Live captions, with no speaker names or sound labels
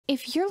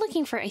If you're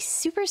looking for a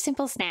super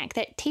simple snack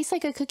that tastes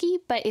like a cookie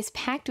but is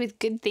packed with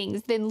good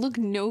things, then look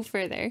no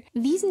further.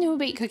 These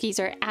no-bake cookies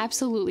are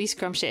absolutely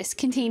scrumptious,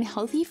 contain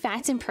healthy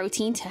fats and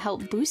protein to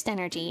help boost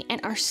energy,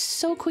 and are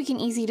so quick and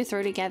easy to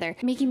throw together,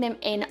 making them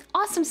an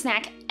awesome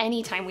snack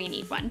anytime we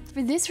need one.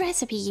 For this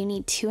recipe, you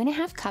need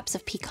 2.5 cups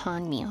of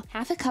pecan meal,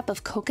 half a cup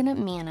of coconut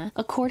manna,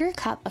 a 1/4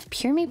 cup of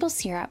pure maple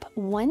syrup,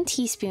 1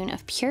 teaspoon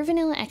of pure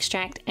vanilla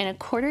extract, and a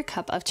 1/4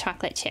 cup of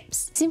chocolate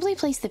chips. Simply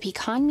place the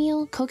pecan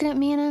meal, coconut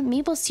manna,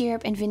 maple syrup,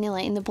 and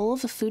vanilla in the bowl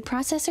of a food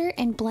processor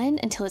and blend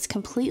until it's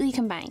completely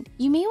combined.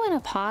 You may want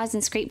to pause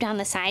and scrape down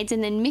the sides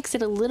and then mix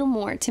it a little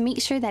more to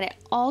make sure that it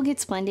all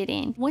gets blended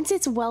in. Once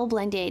it's well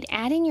blended,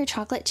 add in your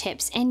chocolate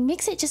chips and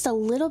mix it just a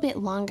little bit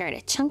longer to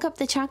chunk up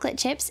the chocolate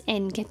chips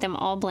and get them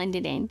all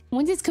blended in.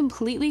 Once it's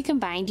completely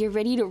combined, you're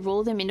ready to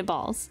roll them into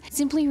balls.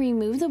 Simply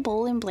remove the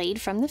bowl and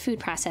blade from the food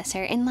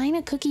processor and line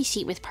a cookie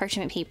sheet with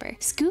parchment paper.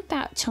 Scoop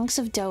out chunks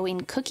of dough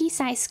in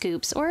cookie-sized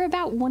scoops or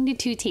about 1 to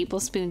 2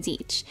 tablespoons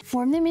each.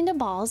 Form them into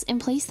balls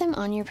and place them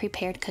on your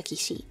prepared cookie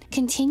sheet.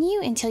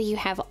 Continue until you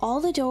have all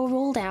the dough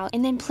rolled out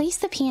and then place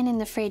the pan in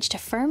the fridge to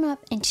firm up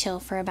and chill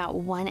for about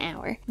 1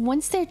 hour.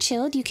 Once they're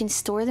chilled, you can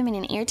store them in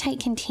an airtight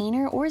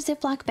container or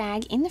Ziploc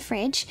bag in the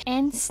fridge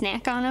and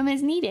snack on them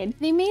as needed.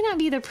 They may not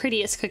be the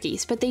prettiest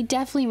cookies, but they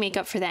definitely make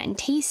up for that in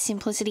taste,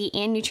 simplicity,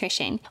 and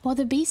nutrition. While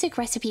the basic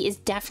recipe is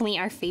definitely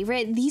our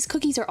favorite, these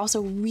cookies are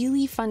also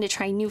really fun to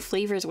try new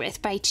flavors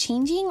with by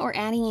changing or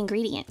adding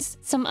ingredients.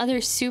 Some other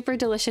super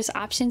delicious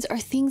options are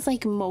things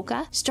like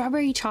mocha,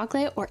 strawberry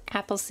chocolate, or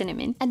apple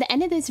cinnamon. At the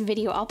end of this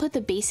video, I'll put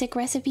the basic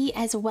recipe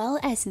as well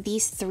as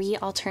these 3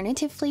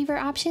 alternative flavor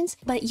options,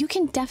 but you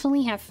can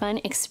definitely have fun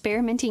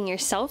experimenting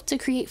yourself to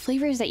create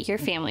flavors that your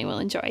family will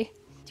enjoy.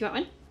 Do you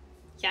want one?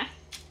 Yeah?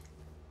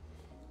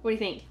 What do you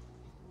think?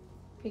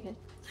 Pretty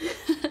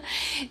good.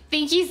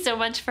 Thank you so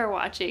much for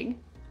watching.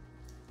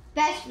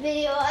 Best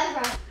video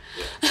ever.